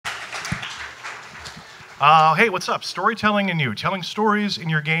Hey, what's up? Storytelling and you. Telling stories in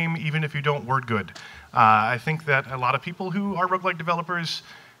your game even if you don't word good. I think that a lot of people who are roguelike developers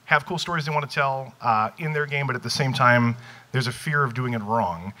have cool stories they want to tell in their game, but at the same time, there's a fear of doing it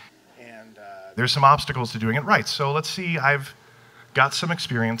wrong. And there's some obstacles to doing it right. So let's see, I've got some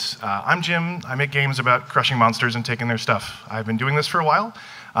experience. I'm Jim. I make games about crushing monsters and taking their stuff. I've been doing this for a while.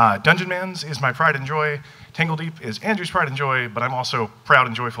 Dungeon Man's is my pride and joy. Tangle Deep is Andrew's pride and joy, but I'm also proud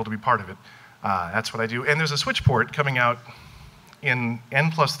and joyful to be part of it. That's what I do. And there's a Switch port coming out in N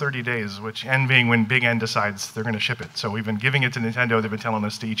plus 30 days, which N being when Big N decides they're going to ship it. So we've been giving it to Nintendo. They've been telling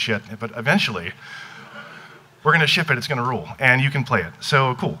us to eat shit. But eventually, we're going to ship it. It's going to rule. And you can play it.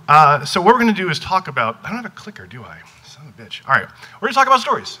 So cool. So what we're going to do is talk about... I don't have a clicker, do I? Son of a bitch. All right. We're going to talk about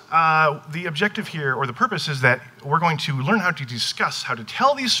stories. The objective here, or the purpose, is that we're going to learn how to discuss how to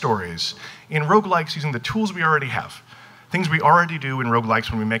tell these stories in roguelikes using the tools we already have. Things we already do in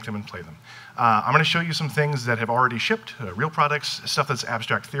roguelikes when we make them and play them. I'm going to show you some things that have already shipped, real products, stuff that's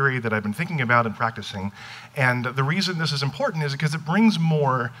abstract theory that I've been thinking about and practicing. And the reason this is important is because it brings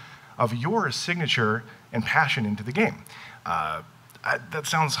more of your signature and passion into the game. That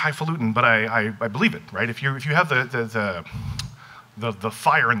sounds highfalutin, but I believe it, right? If you have the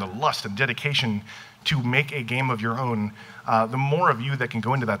fire and the lust and dedication to make a game of your own, the more of you that can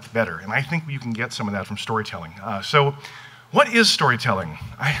go into that, the better. And I think you can get some of that from storytelling. So what is storytelling?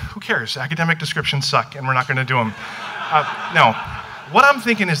 Who cares? Academic descriptions suck, and we're not going to do them. No. What I'm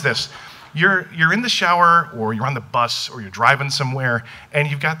thinking is this. You're in the shower, or you're on the bus, or you're driving somewhere,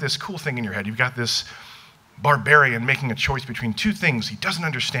 and you've got this cool thing in your head. You've got this barbarian making a choice between two things he doesn't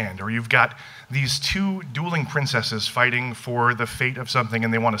understand, or you've got these two dueling princesses fighting for the fate of something,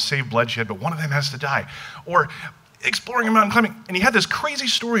 and they want to save bloodshed, but one of them has to die. Or exploring a mountain climbing, and you have this crazy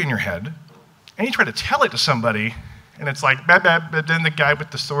story in your head, and you try to tell it to somebody, and it's like, bah, bah, but then the guy with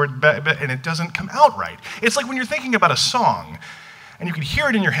the sword, bah, bah, and it doesn't come out right. It's like when you're thinking about a song, and you can hear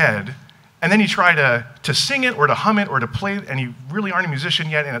it in your head, and then you try to sing it, or to hum it, or to play it, and you really aren't a musician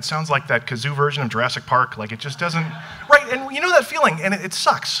yet, and it sounds like that kazoo version of Jurassic Park, like it just doesn't, right? And you know that feeling, and it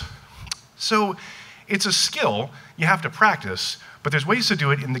sucks. So it's a skill you have to practice, but there's ways to do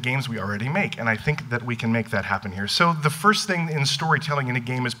it in the games we already make, and I think that we can make that happen here. So the first thing in storytelling in a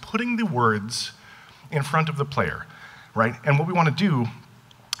game is putting the words in front of the player. Right? And what we want to do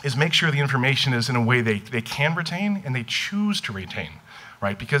is make sure the information is in a way they can retain and they choose to retain,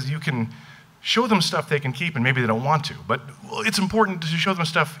 right? Because you can show them stuff they can keep and maybe they don't want to, but it's important to show them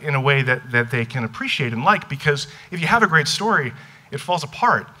stuff in a way that they can appreciate and like, because if you have a great story, it falls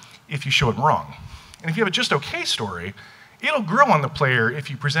apart if you show it wrong. And if you have a just okay story, it'll grow on the player if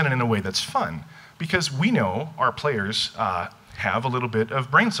you present it in a way that's fun, because we know our players have a little bit of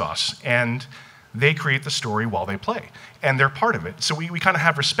brain sauce, and they create the story while they play, and they're part of it. So we kind of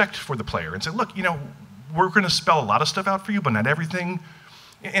have respect for the player and say, look, you know, we're going to spell a lot of stuff out for you, but not everything.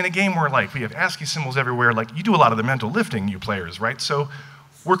 In a game where, like, we have ASCII symbols everywhere, like, you do a lot of the mental lifting, you players, right? So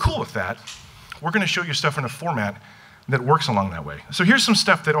we're cool with that. We're going to show you stuff in a format that works along that way. So here's some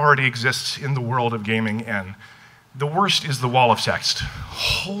stuff that already exists in the world of gaming, and the worst is the wall of text.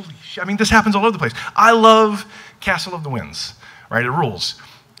 Holy shit. I mean, this happens all over the place. I love Castle of the Winds, right? It rules.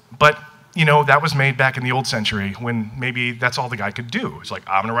 But you know, that was made back in the old century when maybe that's all the guy could do. It's like,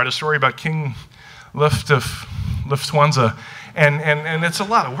 I'm going to write a story about King Lufthansa, and it's a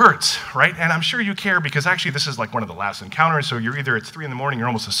lot of words, right? And I'm sure you care because actually this is like one of the last encounters, so you're either, it's 3 in the morning, you're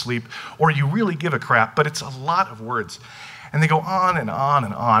almost asleep, or you really give a crap, but it's a lot of words. And they go on and on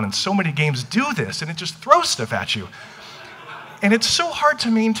and on, and so many games do this, and it just throws stuff at you. And it's so hard to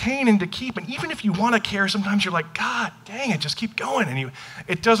maintain and to keep, and even if you want to care, sometimes you're like, God dang it, just keep going, and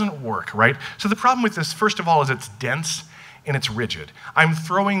it doesn't work, right? So the problem with this, first of all, is it's dense and it's rigid. I'm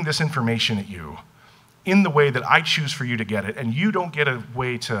throwing this information at you in the way that I choose for you to get it, and you don't get a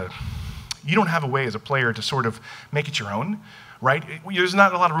way to, you don't have a way as a player to sort of make it your own, right? There's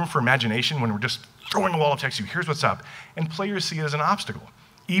not a lot of room for imagination when we're just throwing a wall of text at you, here's what's up, and players see it as an obstacle.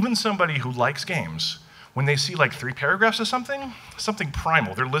 Even somebody who likes games, when they see like 3 paragraphs of something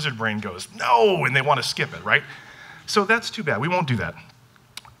primal, their lizard brain goes, no, and they want to skip it, right? So that's too bad. We won't do that.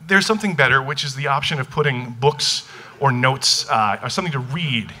 There's something better, which is the option of putting books or notes or something to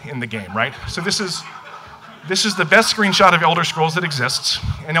read in the game, right? So this is the best screenshot of Elder Scrolls that exists,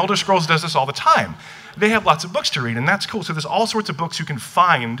 and Elder Scrolls does this all the time. They have lots of books to read, and that's cool. So there's all sorts of books you can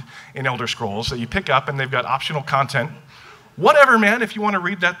find in Elder Scrolls that you pick up, and they've got optional content. Whatever, man, if you want to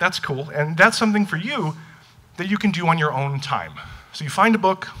read that, that's cool. And that's something for you that you can do on your own time. So you find a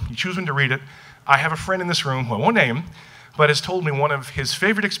book, you choose when to read it. I have a friend in this room, who I won't name, but has told me one of his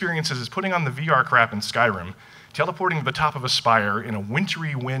favorite experiences is putting on the VR crap in Skyrim, teleporting to the top of a spire in a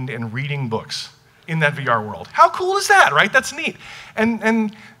wintry wind and reading books. in that VR world. How cool is that, right? That's neat.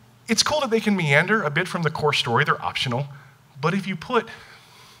 And it's cool that they can meander a bit from the core story. They're optional. But if you put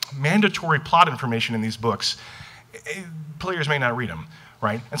mandatory plot information in these books, players may not read them,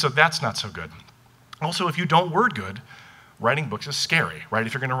 right? And so that's not so good. Also, if you don't word good, writing books is scary, right?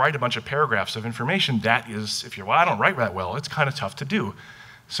 If you're going to write a bunch of paragraphs of information, that is, if you're, well, I don't write that well, it's kind of tough to do.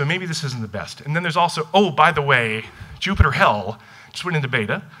 So maybe this isn't the best. And then there's also, oh, by the way, Jupiter Hell just went into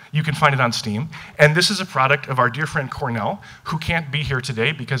beta. You can find it on Steam. And this is a product of our dear friend Cornell, who can't be here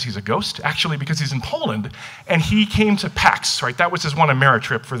today because he's a ghost, actually because he's in Poland. And he came to PAX, right? That was his one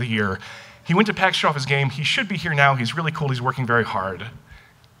Ameritrip for the year. He went to PAX to show off his game. He should be here now. He's really cool. He's working very hard. I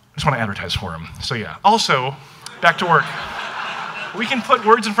just want to advertise for him. So yeah. Also, back to work. We can put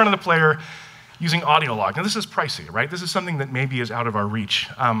words in front of the player using audio log. Now this is pricey, right? This is something that maybe is out of our reach.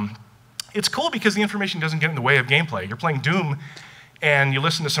 It's cool because the information doesn't get in the way of gameplay. You're playing Doom, and you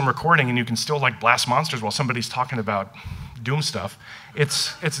listen to some recording, and you can still like blast monsters while somebody's talking about Doom stuff.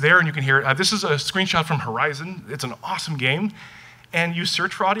 It's there, and you can hear it. This is a screenshot from Horizon. It's an awesome game. And you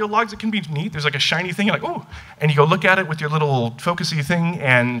search for audio logs. It can be neat. There's like a shiny thing, you're like, oh, and you go look at it with your little focusy thing,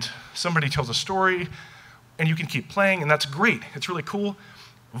 and somebody tells a story, and you can keep playing, and that's great. It's really cool.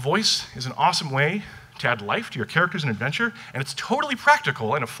 Voice is an awesome way to add life to your characters and adventure, and it's totally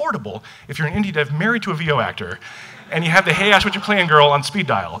practical and affordable if you're an indie dev married to a VO actor, and you have the Hey Ash What You Playing girl on speed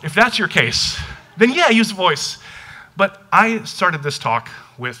dial. If that's your case, then yeah, use voice. But I started this talk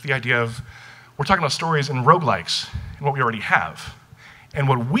with the idea of, we're talking about stories and roguelikes and what we already have. And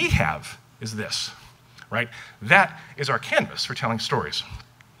what we have is this, right? That is our canvas for telling stories.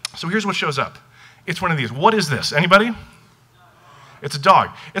 So here's what shows up. It's one of these. What is this? Anybody? It's a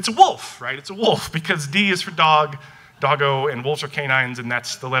dog. It's a wolf, right? It's a wolf because D is for dog, doggo, and wolves are canines, and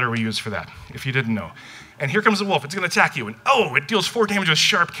that's the letter we use for that, if you didn't know. And here comes the wolf. It's going to attack you, and oh, it deals 4 damage with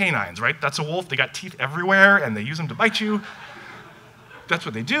sharp canines, right? That's a wolf. They got teeth everywhere, and they use them to bite you. That's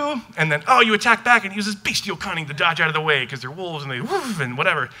what they do. And then, oh, you attack back, and it uses bestial cunning to dodge out of the way because they're wolves, and they woof and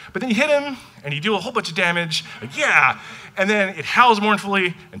whatever. But then you hit him, and you do a whole bunch of damage, like, yeah, and then it howls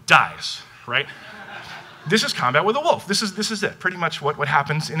mournfully and dies, right? This is combat with a wolf. This is it, pretty much what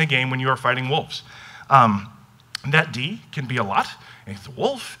happens in a game when you are fighting wolves. That D can be a lot. It's a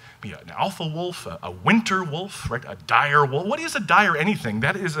wolf, be an alpha wolf, a winter wolf, right? A dire wolf. What is a dire anything?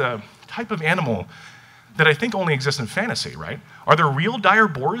 That is a type of animal that I think only exists in fantasy, right? Are there real dire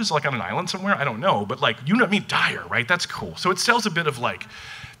boars like on an island somewhere? I don't know, but like, you know what I mean, dire, right? That's cool. So it sells a bit of like,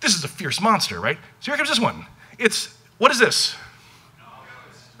 this is a fierce monster, right? So here comes this one. What is this?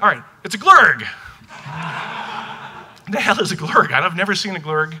 All right, it's a glurg. The hell is a glurg? I've never seen a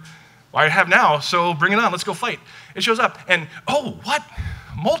glurg. Well, I have now, so bring it on. Let's go fight. It shows up, and oh, what?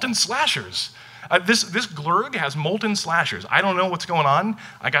 Molten slashers. This glurg has molten slashers. I don't know what's going on.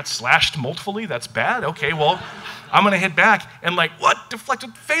 I got slashed multiply. That's bad. Okay, well, I'm going to hit back, and like, what? Deflected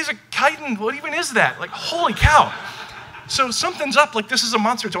phasic chitin? What even is that? Like, holy cow. So something's up. Like, this is a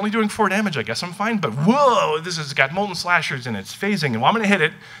monster. It's only doing 4 damage. I guess I'm fine, but whoa, this has got molten slashers, and it's phasing, and well, I'm going to hit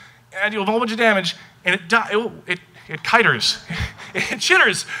it, and I do a whole bunch of damage, and it kiters, it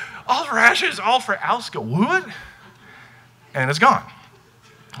chitters, all for ashes, all for Alska, what? And it's gone,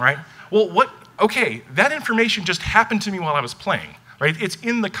 right? Well, okay, that information just happened to me while I was playing, right? It's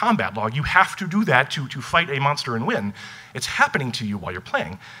in the combat log. You have to do that to fight a monster and win. It's happening to you while you're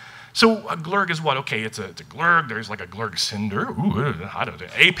playing. So a glurg is what? Okay, it's a glurg. There's like a glurg cinder. Ooh, I don't know.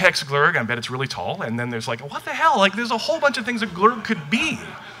 Apex glurg, I bet it's really tall. And then there's like, what the hell? Like, there's a whole bunch of things a glurg could be.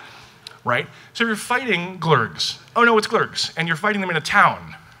 Right? So you're fighting glurgs. Oh no, it's glurgs. And you're fighting them in a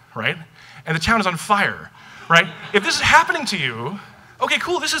town, right? And the town is on fire, right? If this is happening to you, okay,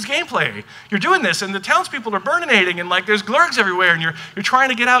 cool, this is gameplay. You're doing this, and the townspeople are burninating, and like there's glurgs everywhere, and you're trying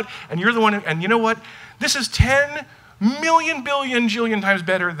to get out, and you're the one, and you know what? This is 10 million, billion, jillion times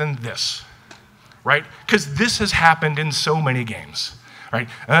better than this, right? Because this has happened in so many games, right?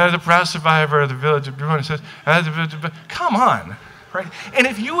 The proud survivor of the village of Bruno says, come on. Right? And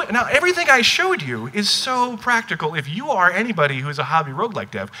now everything I showed you is so practical. If you are anybody who's a hobby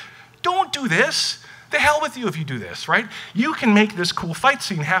roguelike dev, don't do this. The hell with you if you do this, right? You can make this cool fight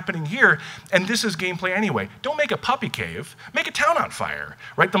scene happening here, and this is gameplay anyway. Don't make a puppy cave, make a town on fire,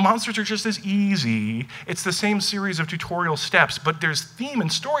 right? The monsters are just as easy. It's the same series of tutorial steps, but there's theme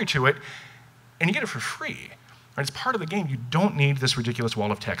and story to it, and you get it for free. Right? It's part of the game. You don't need this ridiculous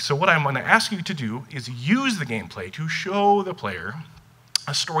wall of text. So what I'm going to ask you to do is use the gameplay to show the player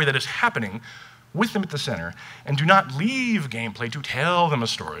a story that is happening with them at the center, and do not leave gameplay to tell them a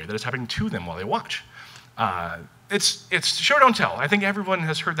story that is happening to them while they watch. It's show, don't tell. I think everyone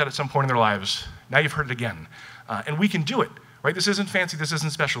has heard that at some point in their lives. Now you've heard it again. And we can do it right? This isn't fancy, this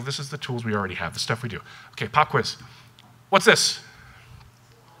isn't special, this is the tools we already have, the stuff we do. Okay, pop quiz. What's this?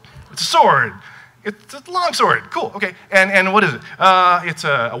 It's a sword. It's a long sword. Cool, okay. And what is it? It's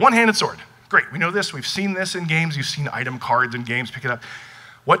a one-handed sword. Great, we know this. We've seen this in games. You've seen item cards in games. Pick it up.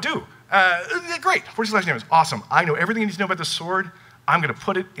 What do? Great, 40 damage. Awesome. I know everything you need to know about this sword. I'm going to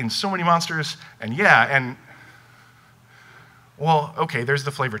put it in so many monsters. And yeah, and... Well, okay, there's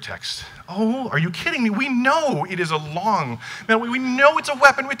the flavor text. Oh, are you kidding me? We know it is a long... Man, we know it's a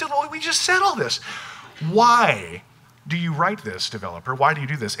weapon. We just said all this. Why do you write this, developer? Why do you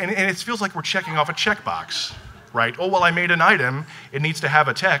do this? And it feels like we're checking off a checkbox, right? Oh, well, I made an item. It needs to have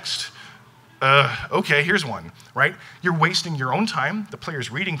a text. Okay, here's one, right? You're wasting your own time, the player's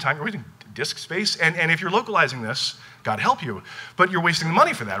reading time, you're wasting disk space, and if you're localizing this, God help you, but you're wasting the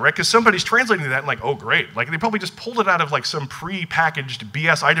money for that, right? Because somebody's translating that and like, oh, great. Like, they probably just pulled it out of like some pre-packaged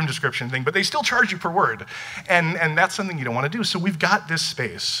BS item description thing, but they still charge you per word, and that's something you don't want to do. So we've got this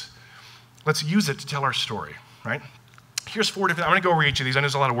space. Let's use it to tell our story, right? Here's 4 different, I'm going to go over each of these. I know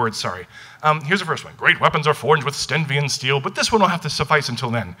there's a lot of words, sorry. Here's the first one. Great weapons are forged with Stenvian steel, but this one will have to suffice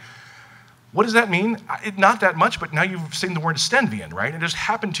until then. What does that mean? Not that much, but now you've seen the word Stenvian, right? It just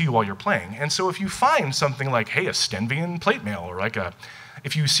happened to you while you're playing. And so if you find something like, hey, a Stenvian plate mail, or like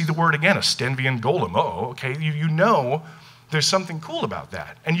if you see the word again, a Stenvian golem, okay, you know there's something cool about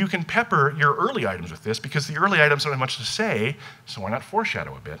that. And you can pepper your early items with this, because the early items don't have much to say, so why not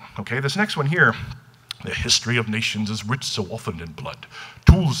foreshadow a bit? Okay, this next one here, the history of nations is rich so often in blood.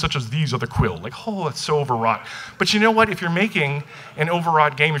 Tools such as these are the quill. Like, oh, it's so overwrought. But you know what? If you're making an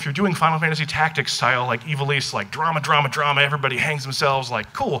overwrought game, if you're doing Final Fantasy Tactics style, like Evil East, like drama, everybody hangs themselves,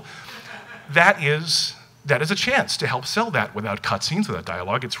 like, cool. That is a chance to help sell that without cutscenes, without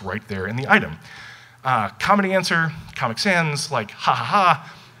dialogue. It's right there in the item. Comedy answer, Comic Sans, like, ha ha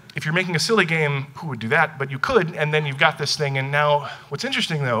ha. If you're making a silly game, who would do that? But you could, and then you've got this thing. And now, what's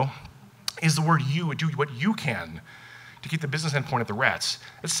interesting, though, is the word you, do what you can to keep the business end point at the rats.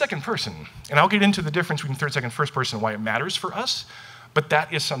 It's second person. And I'll get into the difference between third, second, first person and why it matters for us, but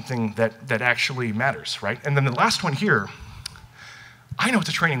that is something that actually matters, right? And then the last one here, I know it's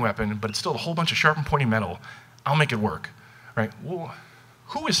a training weapon, but it's still a whole bunch of sharp and pointy metal. I'll make it work, right? Well,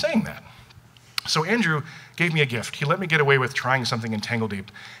 who is saying that? So Andrew gave me a gift. He let me get away with trying something in Tangle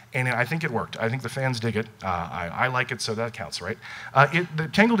Deep, and I think it worked. I think the fans dig it. I like it, so that counts, right? The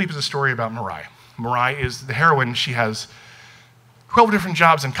Tangle Deep is a story about Mirai. Mirai is the heroine. She has 12 different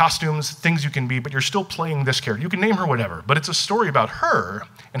jobs and costumes, things you can be, but you're still playing this character. You can name her whatever, but it's a story about her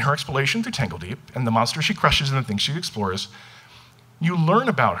and her exploration through Tangle Deep and the monsters she crushes and the things she explores. You learn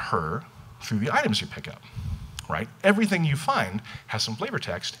about her through the items you pick up. Right? Everything you find has some flavor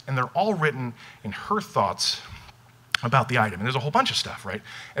text, and they're all written in her thoughts about the item. And there's a whole bunch of stuff, right?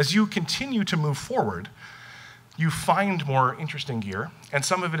 As you continue to move forward, you find more interesting gear, and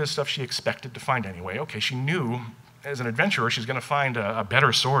some of it is stuff she expected to find anyway. Okay, she knew as an adventurer she's going to find a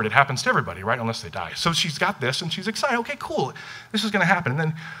better sword. It happens to everybody, right? Unless they die. So she's got this, and she's excited. Okay, cool. This is going to happen. And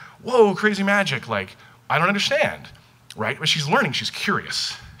then, whoa, crazy magic. Like, I don't understand, right? But she's learning. She's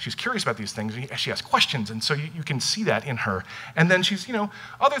curious. She's curious about these things. She has questions, and so you can see that in her. And then she's,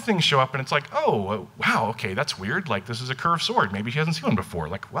 other things show up, and it's like, oh, wow, okay, that's weird. Like, this is a curved sword. Maybe she hasn't seen one before.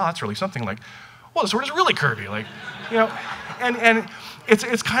 Like, wow, that's really something. Like, well, the sword is really curvy. Like, and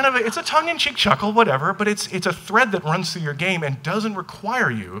it's kind of it's a tongue-in-cheek chuckle, whatever. But it's a thread that runs through your game and doesn't require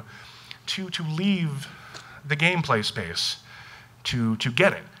you to leave the gameplay space to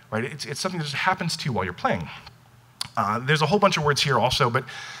get it. Right? It's something that just happens to you while you're playing. There's a whole bunch of words here also, but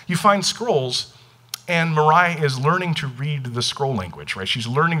you find scrolls, and Mirai is learning to read the scroll language, right? She's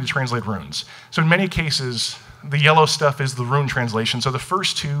learning to translate runes. So in many cases, the yellow stuff is the rune translation. So the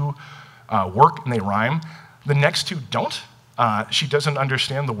first 2 work and they rhyme. The next 2 don't. She doesn't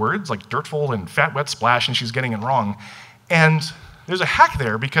understand the words, like dirtful and fat, wet, splash, and she's getting it wrong. And there's a hack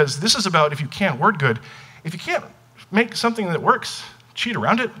there, because this is about if you can't word good, if you can't make something that works, cheat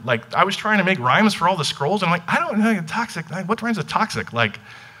around it. Like, I was trying to make rhymes for all the scrolls, and I'm like, I don't know, toxic. What rhymes with toxic? Like,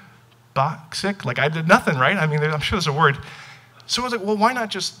 boxic? Like, I did nothing, right? I mean, I'm sure there's a word. So I was like, well, why not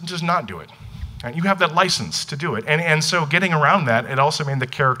just not do it? And you have that license to do it. And so getting around that, it also made the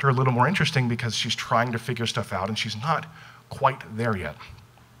character a little more interesting, because she's trying to figure stuff out, and she's not quite there yet.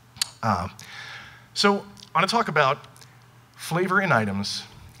 So I want to talk about flavor in items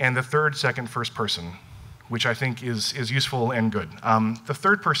and the third, second, first person, which I think is useful and good. The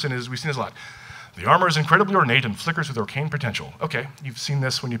third person is, we've seen this a lot. The armor is incredibly ornate and flickers with arcane potential. Okay, you've seen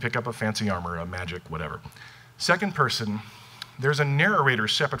this when you pick up a fancy armor, a magic, whatever. Second person, there's a narrator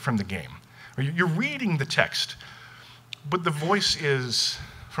separate from the game. You're reading the text, but the voice is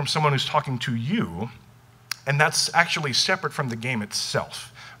from someone who's talking to you, And that's actually separate from the game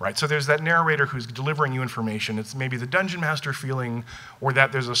itself, right? So there's that narrator who's delivering you information. It's maybe the dungeon master feeling, or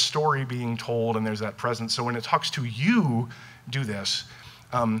that there's a story being told and there's that presence. So when it talks to you, do this,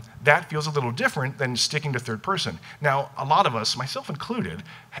 that feels a little different than sticking to third person. Now, a lot of us, myself included,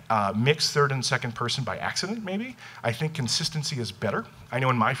 mix third and second person by accident, maybe. I think consistency is better. I know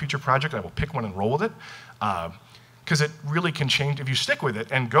in my future project, I will pick one and roll with it, because it really can change, if you stick with it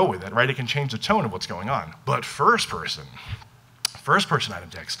and go with it, right, it can change the tone of what's going on. But first person item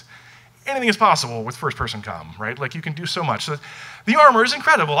text, anything is possible with first person comm, right? Like you can do so much. So the armor is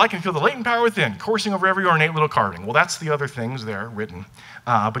incredible. I can feel the latent power within, coursing over every ornate little carving. Well, that's the other things there written.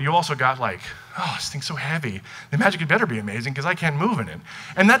 But you also got like, oh, this thing's so heavy. The magic had better be amazing because I can't move in it.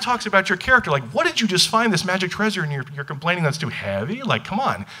 And that talks about your character. Like, what did you just find this magic treasure and you're complaining that's too heavy? Like, come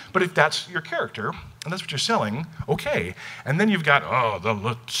on. But if that's your character and that's what you're selling, okay. And then you've got, oh,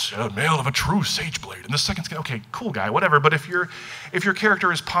 the male of a true sage blade. And the second's, okay, cool guy, whatever. But if your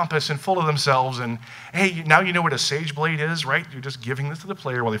character is pompous and full of themselves and, hey, now you know what a sage blade is, right? You're just giving this to the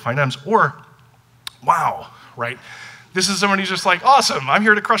player while they find items. Or, wow, right? This is someone who's just like, awesome, I'm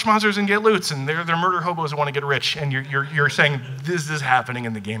here to crush monsters and get loots, and they're murder hobos who want to get rich, and you're saying this is happening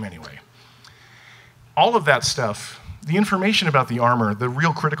in the game anyway. All of that stuff, the information about the armor, the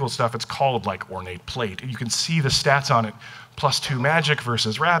real critical stuff, it's called like ornate plate. You can see the stats on it, +2 magic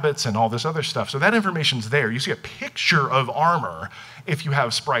versus rabbits and all this other stuff. So that information's there. You see a picture of armor if you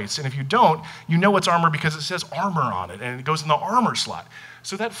have sprites, and if you don't, you know it's armor because it says armor on it, and it goes in the armor slot.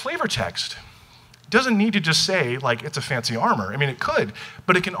 So that flavor text doesn't need to just say, like, it's a fancy armor. I mean, it could,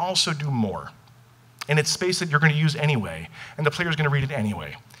 but it can also do more. And it's space that you're going to use anyway, and the player's going to read it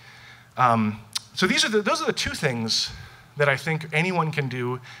anyway. So those are the two things that I think anyone can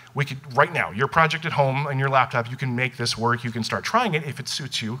do. We could, right now, your project at home and your laptop, you can make this work. You can start trying it. If it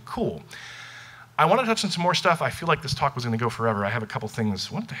suits you, cool. I want to touch on some more stuff. I feel like this talk was going to go forever. I have a couple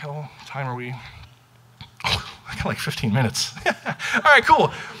things. What the hell time are we? Oh, I got like 15 minutes. All right,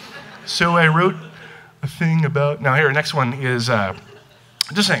 cool. So I wrote a thing about, now here, next one is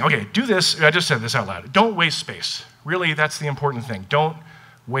just saying, okay, do this. I just said this out loud. Don't waste space. Really, that's the important thing. Don't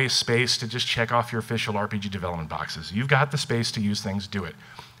waste space to just check off your official RPG development boxes. You've got the space to use things, do it.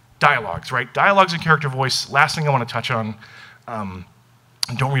 Dialogues, right? Dialogues and character voice. Last thing I want to touch on,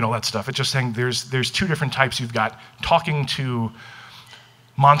 don't read all that stuff. It's just saying there's two different types. You've got talking to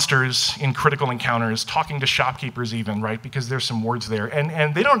monsters in critical encounters, talking to shopkeepers even, right? Because there's some words there.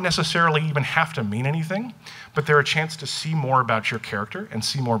 And they don't necessarily even have to mean anything, but they're a chance to see more about your character and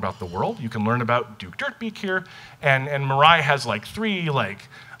see more about the world. You can learn about Duke Dirtbeak here, and Mirai has like 3, like,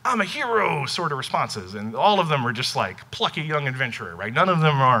 I'm a hero sort of responses, and all of them are just like plucky young adventurer, right? None of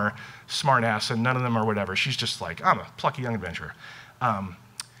them are smart ass and none of them are whatever. She's just like, I'm a plucky young adventurer.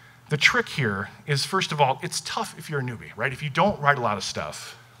 The trick here is, first of all, it's tough if you're a newbie, right? If you don't write a lot of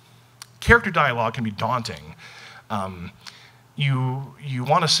stuff, character dialogue can be daunting. You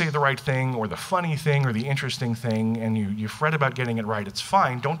want to say the right thing or the funny thing or the interesting thing, and you fret about getting it right. It's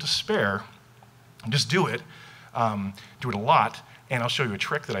fine. Don't despair. Just do it. Do it a lot, and I'll show you a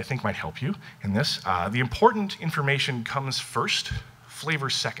trick that I think might help you in this. The important information comes first, flavor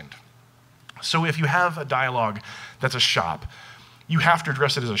second. So if you have a dialogue that's a shop, you have to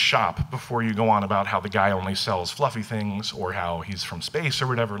address it as a shop before you go on about how the guy only sells fluffy things or how he's from space or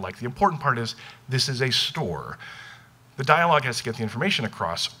whatever. Like, the important part is this is a store. The dialogue has to get the information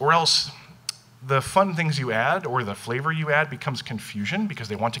across, or else the fun things you add or the flavor you add becomes confusion because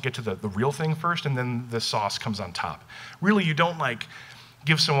they want to get to the real thing first and then the sauce comes on top. Really, you don't like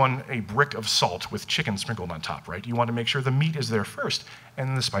give someone a brick of salt with chicken sprinkled on top, right? You want to make sure the meat is there first and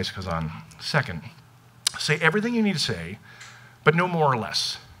then the spice goes on second. Say everything you need to say, but no more or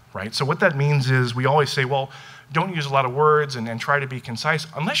less, right? So what that means is we always say, well, don't use a lot of words and try to be concise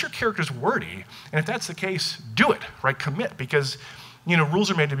unless your character's wordy. And if that's the case, do it, right? Commit, because rules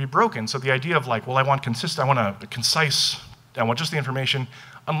are made to be broken. So the idea of like, well, I want just the information,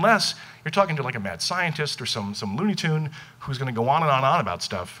 unless you're talking to like a mad scientist or some Looney Tune who's gonna go on and on about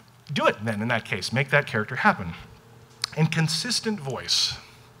stuff, do it then in that case. Make that character happen. And consistent voice.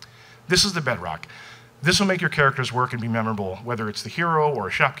 This is the bedrock. This will make your characters work and be memorable, whether it's the hero or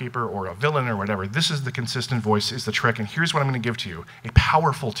a shopkeeper or a villain or whatever. This is the consistent voice, is the trick, and here's what I'm going to give to you, a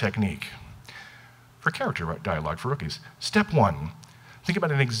powerful technique for character dialogue for rookies. Step 1, think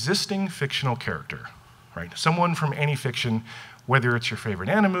about an existing fictional character, right? Someone from any fiction, whether it's your favorite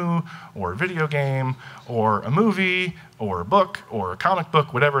anime or a video game or a movie or a book or a comic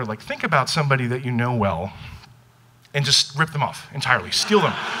book, whatever. Like, think about somebody that you know well and just rip them off entirely, steal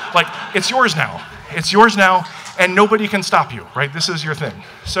them. Like, it's yours now. It's yours now, and nobody can stop you, right? This is your thing.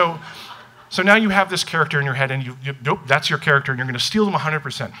 So So now you have this character in your head, and nope, that's your character, and you're going to steal them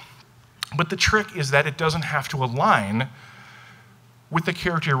 100%. But the trick is that it doesn't have to align with the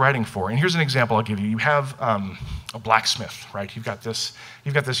character you're writing for. And here's an example I'll give you. You have a blacksmith, right? You've got this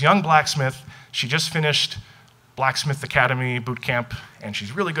young blacksmith. She just finished Blacksmith Academy boot camp, and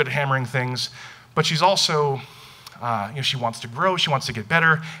she's really good at hammering things. But she's also, she wants to grow, she wants to get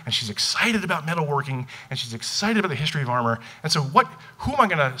better, and she's excited about metalworking, and she's excited about the history of armor. And so who am I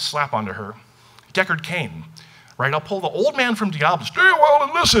going to slap onto her? Deckard Cain, right? I'll pull the old man from Diablo, stay well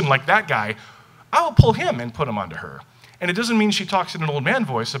and listen, like that guy. I will pull him and put him onto her. And it doesn't mean she talks in an old man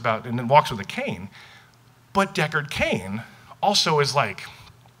voice and then walks with a cane, but Deckard Cain also is like,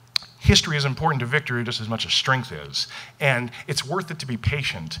 history is important to victory just as much as strength is. And it's worth it to be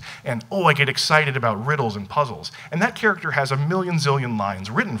patient. And, oh, I get excited about riddles and puzzles. And that character has a million zillion lines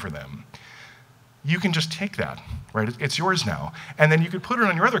written for them. You can just take that, right? It's yours now. And then you could put it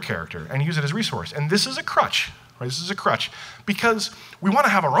on your other character and use it as a resource. And this is a crutch, right? This is a crutch. Because we want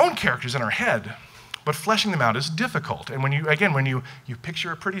to have our own characters in our head, but fleshing them out is difficult. And when you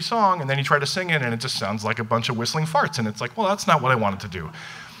picture a pretty song and then you try to sing it and it just sounds like a bunch of whistling farts, and it's like, well, that's not what I wanted to do.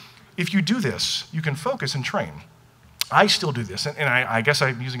 If you do this, you can focus and train. I still do this, and I guess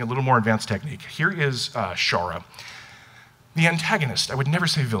I'm using a little more advanced technique. Here is Shara, the antagonist. I would never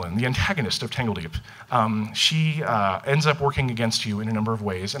say villain, the antagonist of Tangle Deep. She ends up working against you in a number of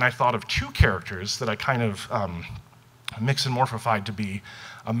ways, and I thought of two characters that I kind of mix and morphified to be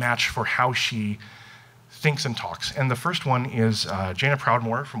a match for how she thinks and talks. And the first one is Jaina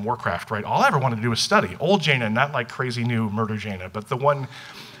Proudmoore from Warcraft, right? All I ever wanted to do was study. Old Jaina, not like crazy new murder Jaina, but the one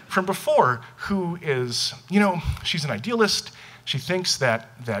from before who is, she's an idealist. She thinks that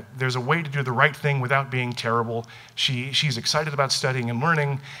there's a way to do the right thing without being terrible. She's excited about studying and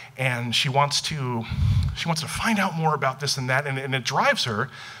learning, and she wants to find out more about this and that, and it drives her,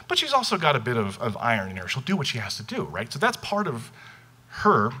 but she's also got a bit of iron in her. She'll do what she has to do, right? So that's part of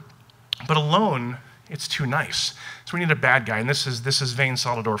her, but alone, it's too nice. So we need a bad guy, and this is Vayne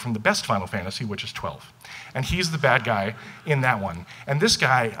Solidor from the best Final Fantasy, which is 12. And he's the bad guy in that one. And this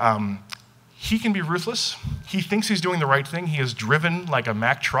guy, he can be ruthless. He thinks he's doing the right thing. He is driven like a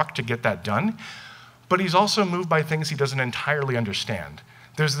Mack truck to get that done. But he's also moved by things he doesn't entirely understand.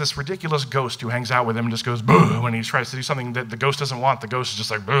 There's this ridiculous ghost who hangs out with him and just goes, boo, when he tries to do something that the ghost doesn't want. The ghost is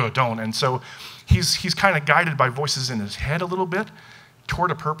just like, boo, don't. And so he's kind of guided by voices in his head a little bit toward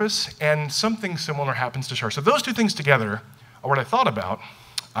a purpose, and something similar happens to Shar. So those two things together are what I thought about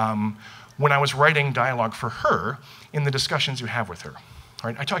when I was writing dialogue for her in the discussions you have with her.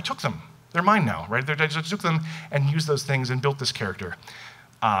 Right? I took them. They're mine now, right? I just took them and used those things and built this character.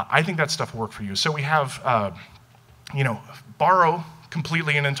 I think that stuff will work for you. So we have, borrow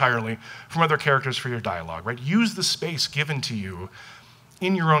completely and entirely from other characters for your dialogue, right? Use the space given to you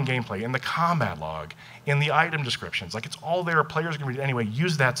in your own gameplay, in the combat log, in the item descriptions. Like, it's all there. Players are going to read it anyway.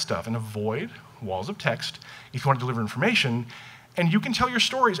 Use that stuff and avoid walls of text if you want to deliver information. And you can tell your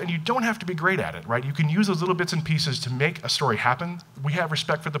stories, and you don't have to be great at it, right? You can use those little bits and pieces to make a story happen. We have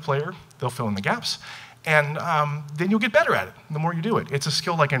respect for the player. They'll fill in the gaps. And then you'll get better at it the more you do it. It's a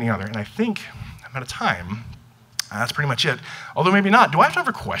skill like any other. And I think I'm out of time. That's pretty much it. Although maybe not. Do I have time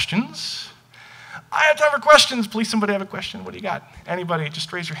for questions? I have time for questions. Please, somebody have a question. What do you got? Anybody?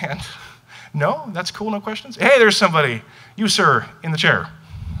 Just raise your hand. No? That's cool. No questions? Hey, there's somebody. You, sir, in the chair.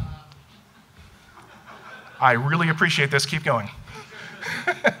 I really appreciate this. Keep going.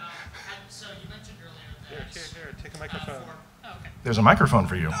 So you mentioned earlier that... Here, take a microphone. Okay. There's a microphone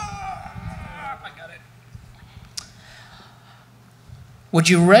for you. I got it. Would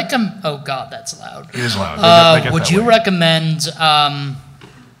you recommend... Oh, God, that's loud. It is loud. They get would that you way. recommend,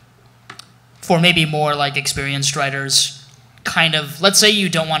 for maybe more like experienced writers, kind of... Let's say you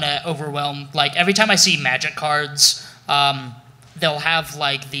don't want to overwhelm... Like, every time I see magic cards, they'll have,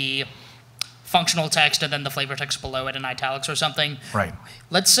 like, the functional text and then the flavor text below it in italics or something. Right.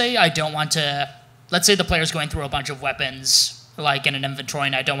 Let's say I don't want to... Let's say the player's going through a bunch of weapons, like in an inventory,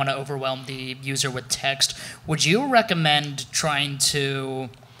 and I don't want to overwhelm the user with text. Would you recommend trying to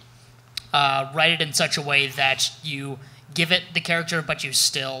write it in such a way that you give it the character, but you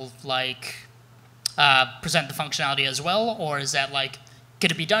still, like, present the functionality as well? Or is that, like,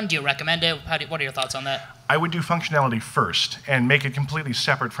 could it be done? Do you recommend it? What are your thoughts on that? I would do functionality first and make it completely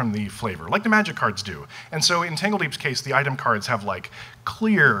separate from the flavor, like the magic cards do. And so in Tangle Deep's case, the item cards have like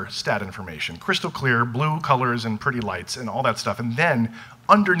clear stat information, crystal clear, blue colors and pretty lights and all that stuff. And then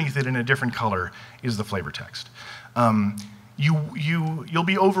underneath it in a different color is the flavor text. You'll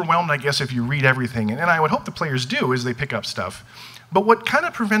be overwhelmed, I guess, if you read everything. And I would hope the players do as they pick up stuff. But what kind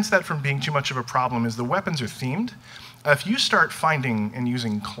of prevents that from being too much of a problem is the weapons are themed. If you start finding and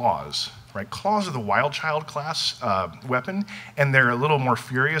using claws right? Claws are the wild child class weapon, and they're a little more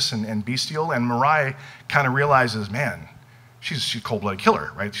furious and bestial. And Mirai kind of realizes, man, she's a cold-blooded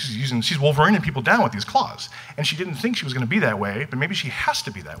killer, right? She's Wolverining people down with these claws. And she didn't think she was going to be that way, but maybe she has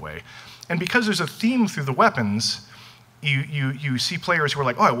to be that way. And because there's a theme through the weapons, you see players who are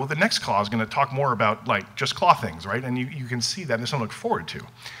like, oh, well, the next claw is going to talk more about like just claw things, right? And you can see that, and there's something to look forward to.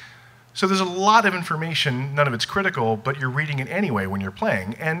 So there's a lot of information, none of it's critical, but you're reading it anyway when you're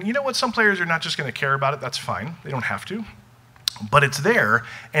playing. And you know what? Some players are not just going to care about it. That's fine. They don't have to. But it's there,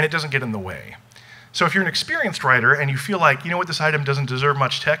 and it doesn't get in the way. So if you're an experienced writer and you feel like, you know what, this item doesn't deserve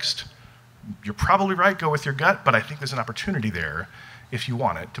much text, you're probably right, go with your gut, but I think there's an opportunity there, if you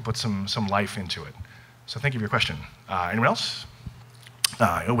want it, to put some life into it. So thank you for your question. Anyone else?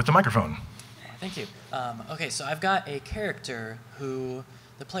 With the microphone. Thank you. Okay, so I've got a character who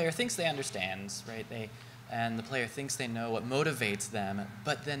the player thinks they understand, right? And the player thinks they know what motivates them,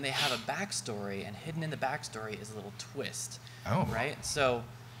 but then they have a backstory, and hidden in the backstory is a little twist, right? So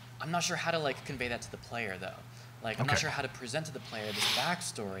I'm not sure how to like convey that to the player, though. Like, I'm not sure how to present to the player this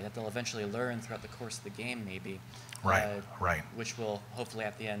backstory that they'll eventually learn throughout the course of the game, maybe. Right. Which will hopefully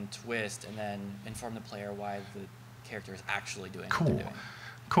at the end twist and then inform the player why the character is actually doing what they're doing.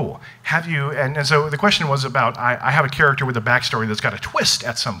 Cool. Have you, and so the question was about, I have a character with a backstory that's got a twist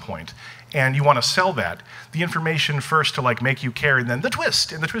at some point, and you want to sell that. The information first to like make you care, and then the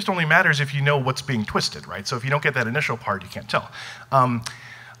twist. And the twist only matters if you know what's being twisted, right? So if you don't get that initial part, you can't tell.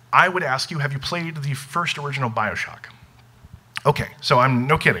 I would ask you, have you played the first original BioShock? Okay, so I'm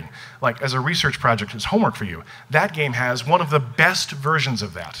no kidding. Like, as a research project, it's homework for you. That game has one of the best versions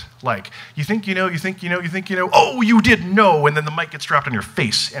of that. Like, you think you know, you think you know, you think you know, oh, you didn't know, and then the mic gets dropped on your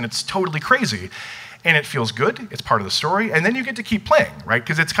face, and it's totally crazy. And it feels good, it's part of the story, and then you get to keep playing, right?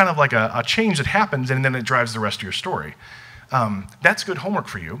 Because it's kind of like a change that happens, and then it drives the rest of your story. That's good homework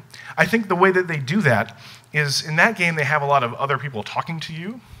for you. I think the way that they do that is, in that game, they have a lot of other people talking to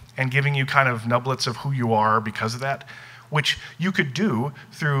you and giving you kind of nublets of who you are because of that, which you could do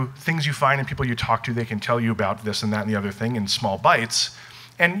through things you find and people you talk to. They can tell you about this and that and the other thing in small bites.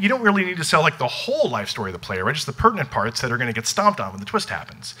 And you don't really need to sell like the whole life story of the player, right? Just the pertinent parts that are going to get stomped on when the twist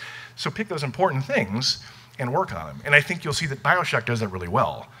happens. So pick those important things and work on them. And I think you'll see that BioShock does that really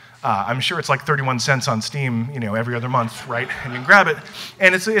well. I'm sure it's like 31 cents on Steam, you know, every other month, right? And you can grab it.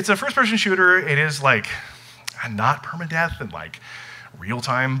 And it's a first-person shooter. It is like not permadeath and like real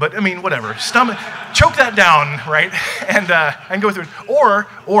time, but I mean, whatever. Choke that down, right? And go through it.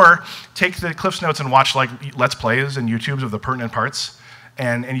 Or take the Cliff's Notes and watch like Let's Plays and YouTubes of the pertinent parts.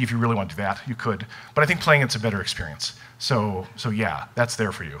 And if you really want to do that, you could. But I think playing it's a better experience. So yeah, that's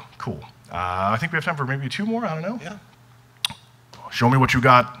there for you. Cool. I think we have time for maybe 2 more. I don't know. Yeah. Show me what you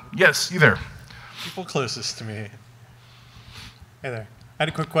got. Yes, you there. People closest to me. Hey there. I had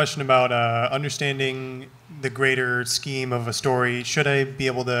a quick question about understanding the greater scheme of a story. Should I be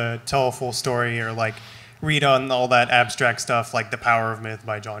able to tell a full story or like read on all that abstract stuff like The Power of Myth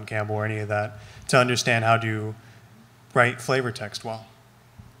by John Campbell or any of that to understand how to write flavor text well?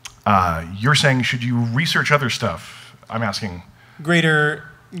 You're saying should you research other stuff? I'm asking. Greater,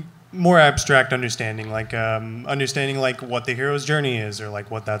 more abstract understanding, like understanding like what the hero's journey is or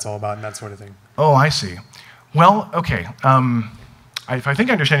like what that's all about and that sort of thing. Oh, I see. Well, okay. If I think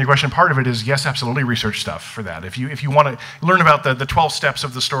I understand your question, part of it is, yes, absolutely research stuff for that. If you want to learn about the 12 steps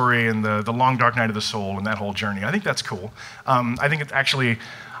of the story and the long dark night of the soul and that whole journey, I think that's cool. I think it's actually,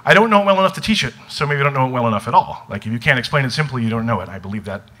 I don't know it well enough to teach it, so maybe I don't know it well enough at all. Like, if you can't explain it simply, you don't know it. I believe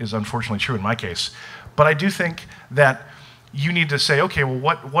that is unfortunately true in my case. But I do think that you need to say, okay, well,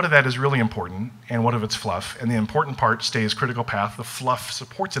 what of that is really important and what of it's fluff? And the important part stays critical path. The fluff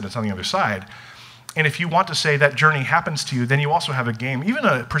supports it. It's on the other side. And if you want to say that journey happens to you, then you also have a game. Even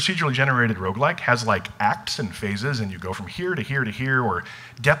a procedurally generated roguelike has like acts and phases, and you go from here to here to here, or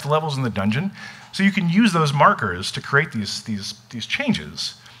depth levels in the dungeon. So you can use those markers to create these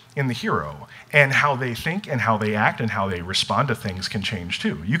changes in the hero, and how they think and how they act and how they respond to things can change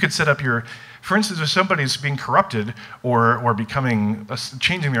too. You could set up your, for instance, if somebody's being corrupted or becoming,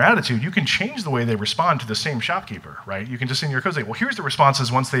 changing their attitude, you can change the way they respond to the same shopkeeper, right? You can just in your code say, well, here's the responses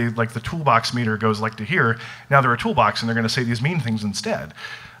once they, like the toolbox meter goes like to here, now they're a toolbox and they're gonna say these mean things instead.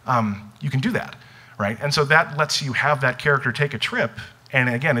 You can do that, right? And so that lets you have that character take a trip, and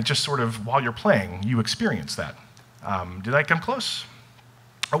again, it just sort of, while you're playing, you experience that. Did I come close?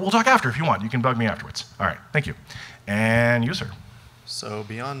 Or we'll talk after if you want. You can bug me afterwards. All right, thank you. And you, sir. So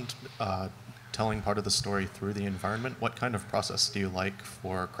beyond telling part of the story through the environment, what kind of process do you like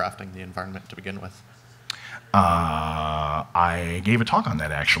for crafting the environment to begin with? I gave a talk on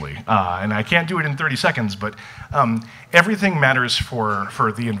that actually, and I can't do it in 30 seconds, but everything matters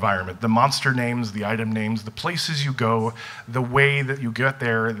for the environment. The monster names, the item names, the places you go, the way that you get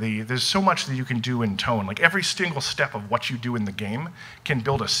there, there's so much that you can do in tone. Like every single step of what you do in the game can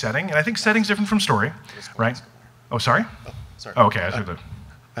build a setting, and I think setting's different from story, right? Oh, sorry? Oh, sorry. Oh, okay, I should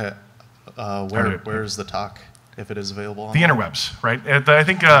have. Where's the talk, if it is available? The interwebs, right? I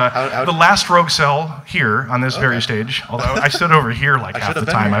think the last rogue cell here on this very stage, although I stood over here like half the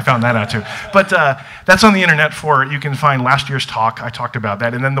time, I found that out too. But that's on the internet you can find last year's talk, I talked about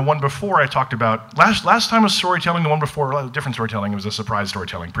that. And then the one before I talked about, last time was storytelling, the one before, different storytelling, it was a surprise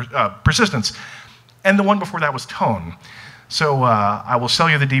storytelling, persistence. And the one before that was tone. So I will sell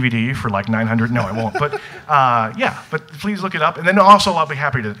you the DVD for like $900. No, I won't. But yeah, but please look it up. And then also I'll be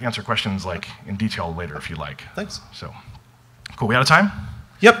happy to answer questions like in detail later if you like. Thanks. So, cool. We out of time?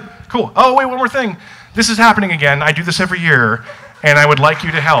 Yep. Cool. Oh, wait, one more thing. This is happening again. I do this every year, and I would like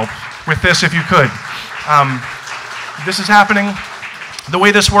you to help with this if you could. This is happening. The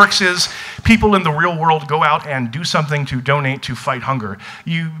way this works is people in the real world go out and do something to donate to fight hunger.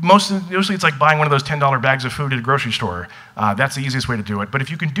 Mostly it's like buying one of those $10 bags of food at a grocery store. That's the easiest way to do it. But if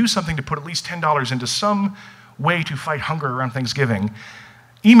you can do something to put at least $10 into some way to fight hunger around Thanksgiving,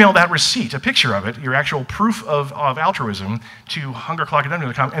 email that receipt, a picture of it, your actual proof of altruism, to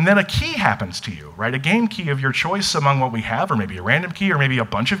hungerclock@dungeon.com, and then a key happens to you, right? A game key of your choice among what we have, or maybe a random key, or maybe a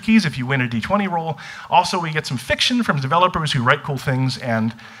bunch of keys if you win a D20 roll. Also, we get some fiction from developers who write cool things,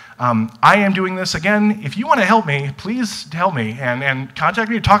 and I am doing this again. If you want to help me, please help me, and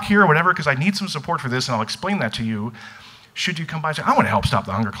contact me, talk here or whatever, because I need some support for this, and I'll explain that to you. Should you come by and say, I want to help stop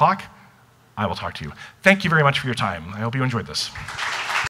the hunger clock, I will talk to you. Thank you very much for your time. I hope you enjoyed this.